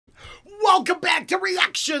Welcome back to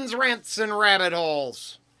Reactions, Rants, and Rabbit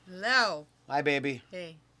Holes. Hello. Hi, baby.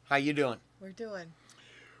 Hey. How you doing? We're doing.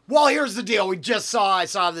 Well, here's the deal. I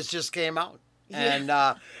saw this just came out. And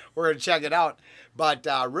we're going to check it out. But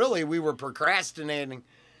really, we were procrastinating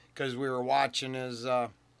because we were watching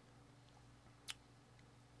him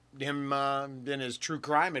in his true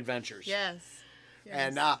crime adventures. Yes.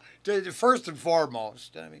 And first and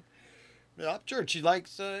foremost, I mean, Upchurch, he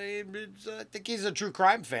likes, I think he's a true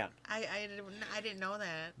crime fan. I didn't know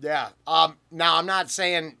that. Yeah. Now, I'm not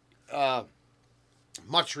saying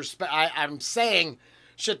much respect. I'm saying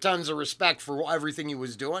shit tons of respect for everything he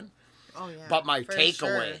was doing. Oh, yeah. But my takeaway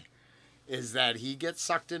sure. is that he gets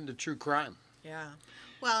sucked into true crime. Yeah.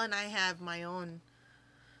 Well, and I have my own,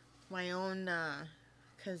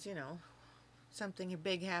 because, you know, something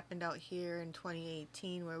big happened out here in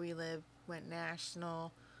 2018 where we live, went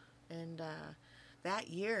national. And that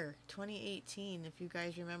year, 2018, if you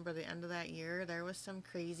guys remember the end of that year, there was some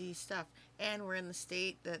crazy stuff. And we're in the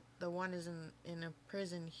state that the one is in a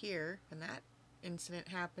prison here, and that incident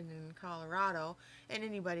happened in Colorado. And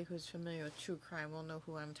anybody who's familiar with true crime will know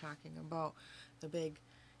who I'm talking about. The big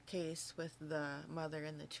case with the mother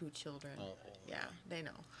and the two children. Oh. Yeah, they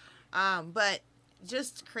know. But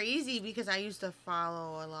just crazy because I used to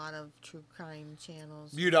follow a lot of true crime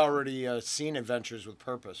channels. You'd already seen Adventures with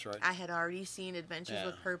Purpose, right? I had already seen Adventures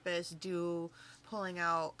with Purpose pulling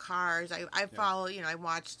out cars. I follow, you know, I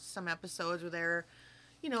watched some episodes where they're,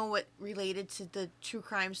 you know, what related to the true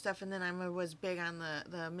crime stuff, and then I was big on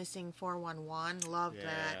the missing 411. Loved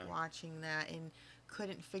that, watching that, and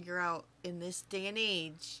couldn't figure out in this day and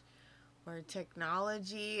age where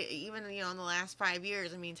technology, even, you know, in the last 5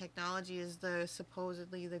 years, I mean, technology is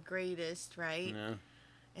supposedly the greatest, right? Yeah.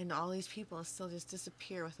 And all these people still just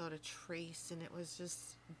disappear without a trace, and it was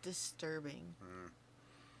just disturbing.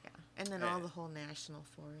 Yeah. And then all the whole national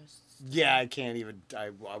forests. Yeah, I can't even,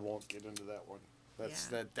 I won't get into that one.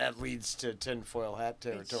 That leads to tinfoil hat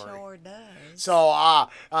territory. It sure does. So,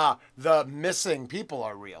 the missing people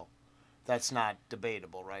are real. That's not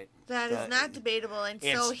debatable, right? That is not debatable. And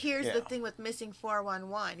so here's the thing with missing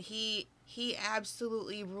 411. He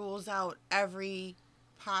absolutely rules out every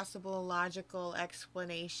possible logical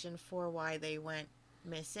explanation for why they went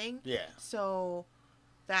missing. Yeah. So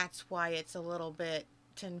that's why it's a little bit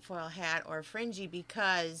tinfoil hat or fringy,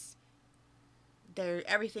 because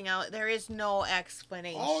everything else, there is no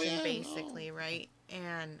explanation, basically, right?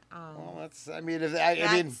 And well, that's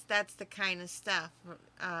that's the kind of stuff,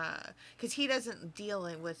 because he doesn't deal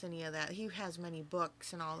with any of that. He has many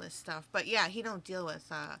books and all this stuff, but yeah, he don't deal with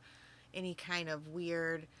any kind of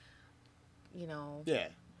weird, you know. Yeah.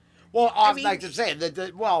 Well, I mean, like I'm saying, it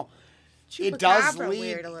does lead.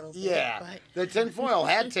 Weird a little bit, but the tinfoil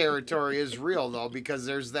hat territory is real, though, because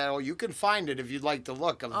there's that. You can find it if you'd like to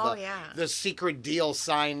look of the secret deal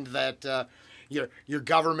signed that. Your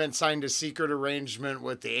government signed a secret arrangement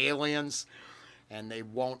with the aliens, and they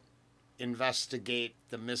won't investigate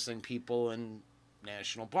the missing people in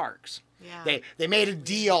national parks. Yeah. They made a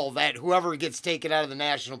deal that whoever gets taken out of the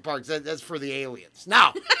national parks, that's for the aliens.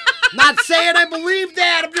 Now, not saying I believe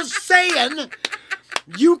that. I'm just saying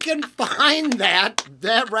you can find that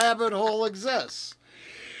rabbit hole exists.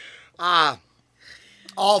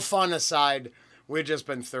 All fun aside, we've just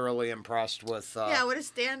been thoroughly impressed with... what a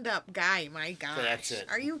stand-up guy, my gosh. That's it.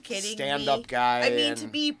 Are you kidding me? Stand-up guy. I mean, to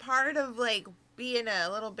be part of, like, being a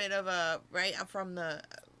little bit of a... Right, from the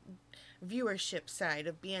viewership side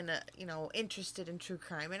of being, interested in true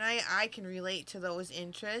crime. And I can relate to those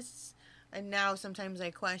interests. And now sometimes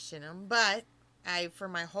I question them. But for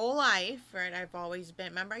my whole life, right, I've always been...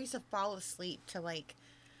 Remember, I used to fall asleep to, like...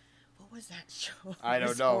 What was that show? I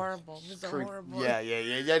don't know. Horrible. It was horrible. Yeah.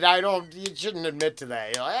 You shouldn't admit to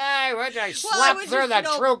that. You're like, hey, I slept through the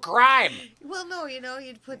true crime. Well, no,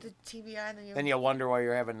 you'd put the TV on and then you wonder why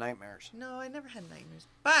you're having nightmares. No, I never had nightmares.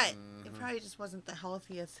 But it probably just wasn't the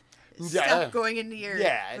healthiest stuff going into your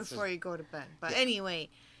before you go to bed. But anyway,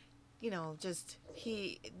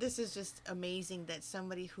 this is just amazing that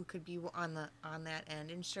somebody who could be on that end,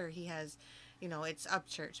 and sure, he has, it's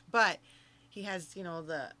Upchurch, but he has,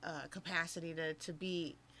 the capacity to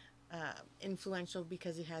be influential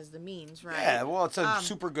because he has the means, right? Yeah, well, it's a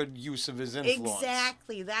super good use of his influence.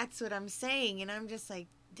 Exactly, that's what I'm saying, and I'm just like,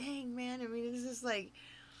 dang, man. I mean, it's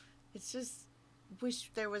just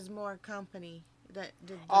wish there was more company that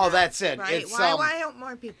did that. Oh, that's it. Right? It's, why don't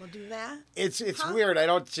more people do that? It's weird. I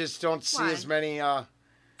don't see as many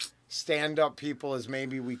stand-up people as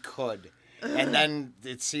maybe we could, and then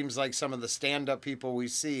it seems like some of the stand-up people we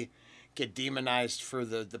see get demonized for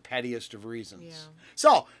the pettiest of reasons. Yeah.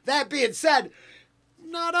 So, that being said,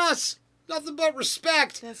 not us. Nothing but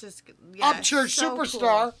respect. That's just, yeah, Upchurch so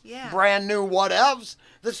superstar. Cool. Yeah. Brand new whatevs.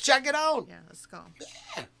 Let's check it out. Yeah, let's go.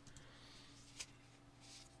 Yeah.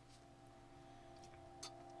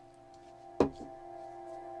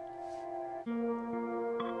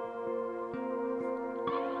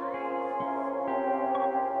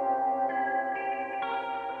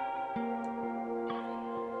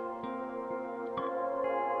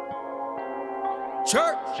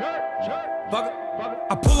 Church.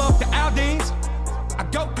 I pull up the Aldines. I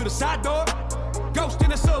go through the side door. Ghost in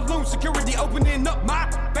the saloon, security opening up my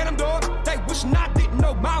phantom door. They wishing I didn't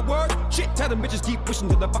know my word. Shit, tell them bitches keep wishing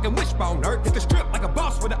to the fucking wishbone hurt. Hit the strip like a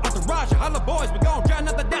boss with an entourage. Holla boys, we gon' drown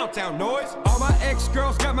out the downtown noise. All my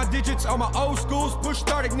ex-girls got my digits. All my old schools push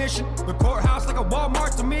start ignition. The courthouse like a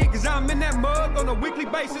Walmart to me, cause I'm in that mug on a weekly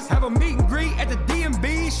basis. Have a meet and greet at the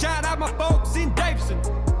DMV. Shout out my folks in Davidson.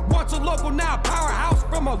 Once a local, now powerhouse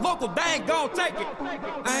from a local, they ain't gon' take it.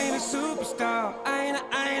 I ain't a superstar, I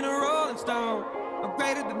ain't a Rolling Stone. I'm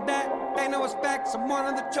greater than that, they know it's facts, I'm one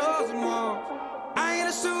of the chosen ones. I ain't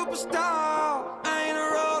a superstar, I ain't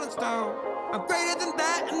a Rolling Stone. I'm greater than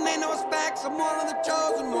that, and they know it's facts, I'm one of the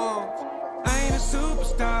chosen ones. I ain't a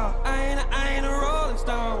superstar, I ain't a Rolling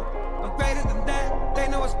Stone. I'm greater than that, they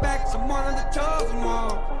know it's facts, I'm one of the chosen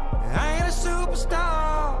ones. I ain't a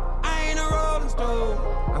superstar, I ain't a Rolling Stone.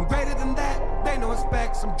 I'm greater than that, they know it's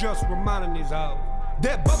facts, I'm just reminding these hoes.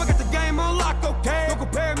 That Bubba got the game on lock, okay? Don't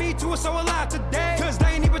compare me to a so alive today, cause they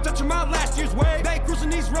ain't even touching my last year's wave. They cruising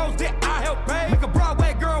these roads that I help pay. Make a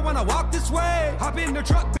Broadway girl when I walk this way. Hop in the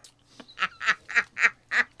truck.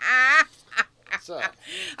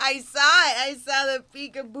 I saw the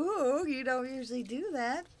peekaboo. You don't usually do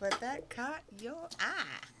that, but that caught your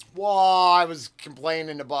eye. Well, I was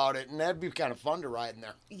complaining about it, and that'd be kind of fun to ride in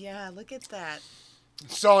there. Yeah, look at that.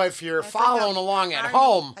 So if you're following along at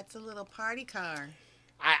home... That's a little party car.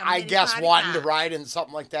 I guess wanting to ride in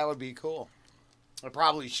something like that would be cool. I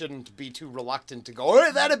probably shouldn't be too reluctant to go,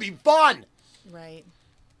 hey, that'd be fun! Right.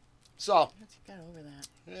 So... Once you got over that.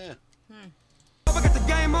 Yeah. I got the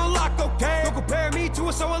game on lock, okay? Don't compare me to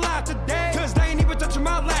a so alive today, cause they ain't even touching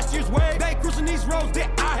my last year's wave. They cruising these roads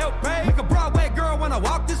that I help pay. Make a Broadway girl when I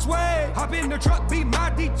walk this way. Hop in the truck, be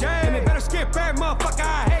my DJ. And they better skip that motherfucker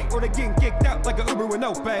I hate, or they getting kicked out like an Uber with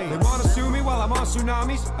no pay. They wanna sue me while I'm on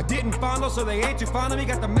tsunamis. I didn't follow, so they ain't too fond of me.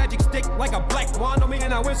 Got the magic stick like a black wand on me,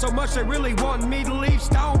 and I win so much they really want me to leave.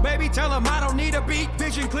 Stone, baby, tell them I don't need a beat.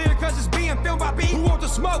 Vision clear cause it's being filmed by beat. Who want the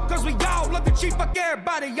smoke? Cause we all love the cheap. Fuck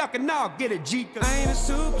everybody, y'all can all get a G. I ain't a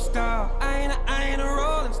superstar, I ain't a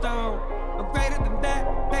Rolling Stone. I'm greater than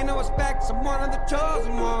that, they know it's facts, I'm one of the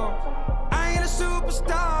chosen ones. I ain't a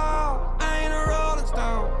superstar, I ain't a Rolling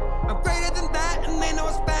Stone. I'm greater than that, and they know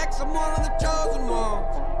it's facts, I'm one of the chosen ones.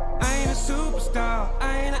 I ain't a superstar,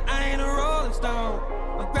 I ain't a Rolling Stone.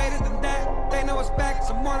 I'm greater than that, they know it's facts,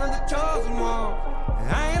 I'm one of the chosen ones.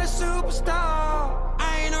 I ain't a superstar,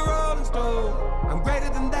 I ain't a Rolling Stone. I'm greater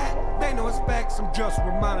than that, they know it's facts, I'm just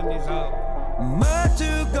reminding these hoes. Mud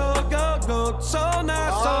to gold, so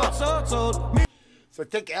nice, sold. So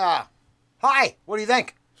think, hi, what do you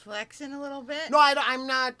think? Flexing a little bit? No, I'm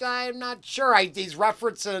not sure. He's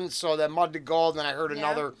referencing, so that Mud to Gold, and I heard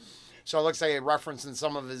another, so it looks like he's referencing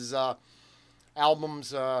some of his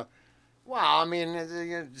albums. Well, I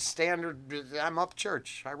mean, standard, I'm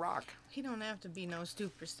Upchurch, I rock. He don't have to be no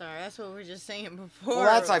superstar. That's what we were just saying before.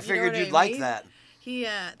 Well, I figured you'd like that.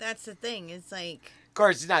 That's the thing. It's like... Of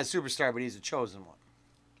course, he's not a superstar, but he's a chosen one.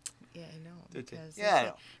 Yeah, I know.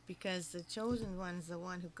 Because the chosen one's the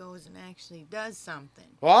one who goes and actually does something.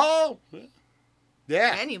 Oh,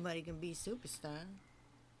 yeah. Anybody can be superstar.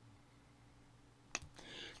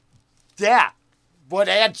 Yeah, what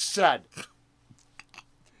Ed said.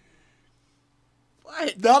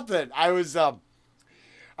 What? Nothing. I was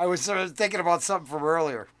sort of thinking about something from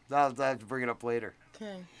earlier. I'll have to bring it up later.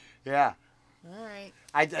 Okay. Yeah. All right.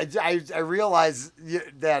 I realize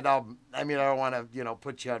that I don't want to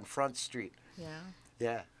put you on Front Street. Yeah.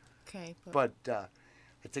 Yeah. Okay. But I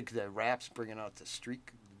think the rap's bringing out the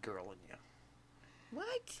street girl in you.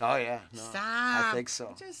 What? Oh yeah. No, stop. I think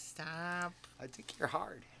so. Just stop. I think you're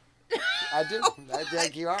hard. I do. I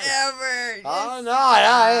think you are. Ever. Oh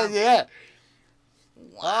no. Yeah.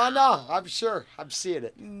 Wow. Oh no. I'm sure. I'm seeing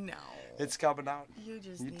it. No. It's coming out. You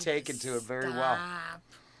take it to it very well. Stop.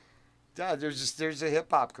 Yeah, there's a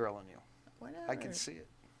hip hop girl in you. Whatever. I can see it.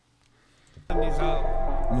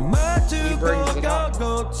 Mud to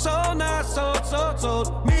gold, so nice, so.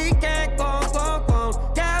 Me can't go.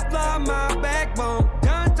 Kevlar my backbone.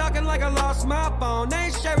 Done talking like I lost my phone.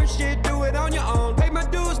 Ain't sharing shit, do it on your own. Pay my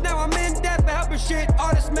dues, now I'm in debt for helping shit.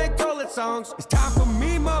 Artists make toilet songs. It's time for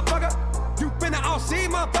me, motherfucker. You finna all see,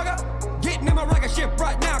 motherfucker. Getting in my rocket ship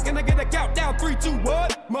right now. Can I get a countdown? 3, 2, 1,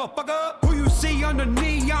 motherfucker. Who you see under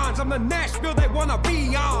neons? I'm the Nashville they wanna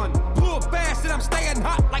be on. Pull fast and I'm staying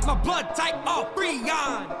hot like my blood type all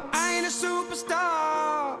Freon. I ain't a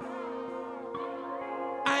superstar.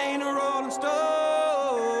 I ain't a Rolling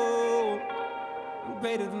Stone. I'm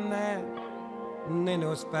greater than that, and they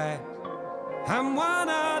know it's fact. I'm one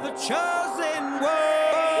of the chosen ones.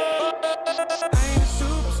 I ain't a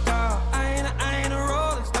superstar. I ain't a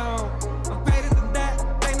Rolling Stone. I'm greater than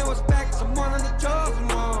that. They know it's fact. I'm one of the chosen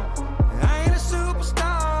ones. I ain't a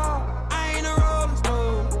superstar. I ain't a Rolling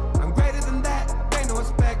Stone. I'm greater than that. They know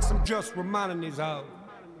it's facts. I'm just reminding these hoes.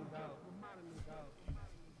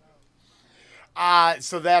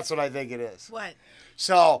 So that's what I think it is. What?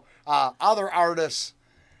 So, other artists,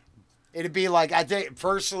 it'd be like, I think,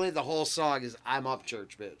 personally, the whole song is I'm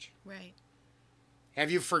Upchurch, bitch. Right. Have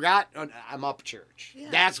you forgot? I'm Upchurch. Yeah.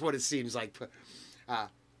 That's what it seems like. I'm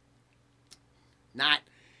not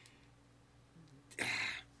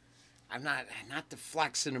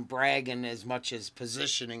deflexing and bragging as much as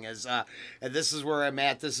positioning as, and this is where I'm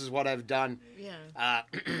at, this is what I've done. Yeah.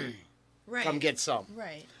 Right. Come get some.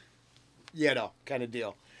 Right. You know, kind of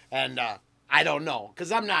deal. And I don't know,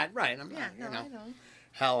 because I'm not, right, I'm not, you know. I know.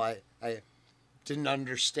 Hell, I didn't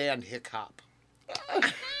understand hip hop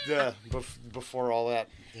before all that.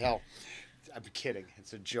 Hell, I'm kidding.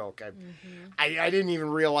 It's a joke. I didn't even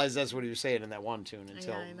realize that's what he was saying in that one tune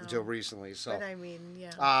until recently. So, but I mean,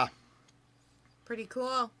 yeah. Pretty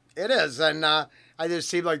cool. It is, and I just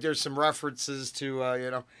seem like there's some references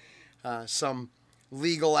to some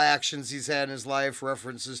legal actions he's had in his life,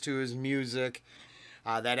 references to his music.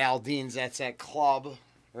 That Aldean's, that's that club,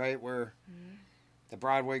 right, where the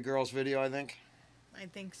Broadway Girls video, I think. I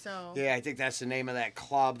think so. Yeah, I think that's the name of that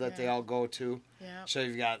club that they all go to. Yeah. So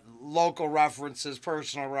you've got local references,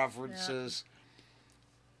 personal references,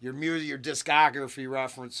 your music, your discography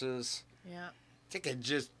references. Yeah. I think it's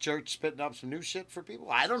just church spitting up some new shit for people.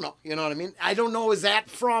 I don't know. You know what I mean? I don't know. Is that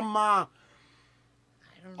from Off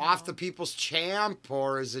the People's Champ,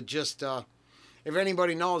 or is it just? If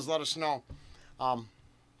anybody knows, let us know. I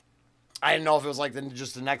didn't know if it was like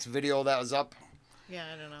just the next video that was up. Yeah,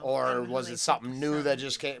 I don't know. Or was it something new that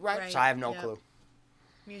just came? Right. So I have no clue.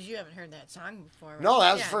 Because you haven't heard that song before, right? No,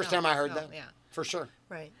 that was the first time I heard that. Yeah. For sure.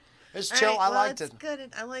 Right. It's chill. Right, I liked it. It's good.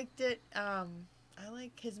 I liked it. I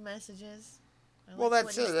like his messages. Well,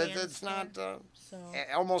 that's it. It's not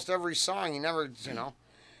almost every song. You never,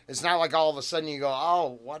 it's not like all of a sudden you go,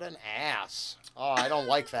 oh, what an ass. Oh, I don't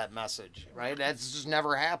like that message, right? That's just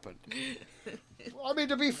never happened. Well, I mean,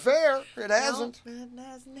 to be fair, it hasn't. No, it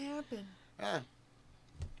hasn't happened. Yeah.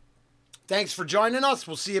 Thanks for joining us.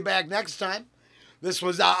 We'll see you back next time. This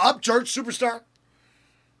was Upchurch Superstar.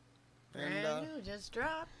 Brand new, just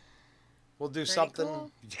dropped. We'll do Pretty something. Cool.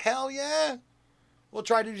 Hell yeah. We'll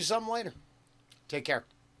try to do something later. Take care.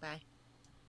 Bye.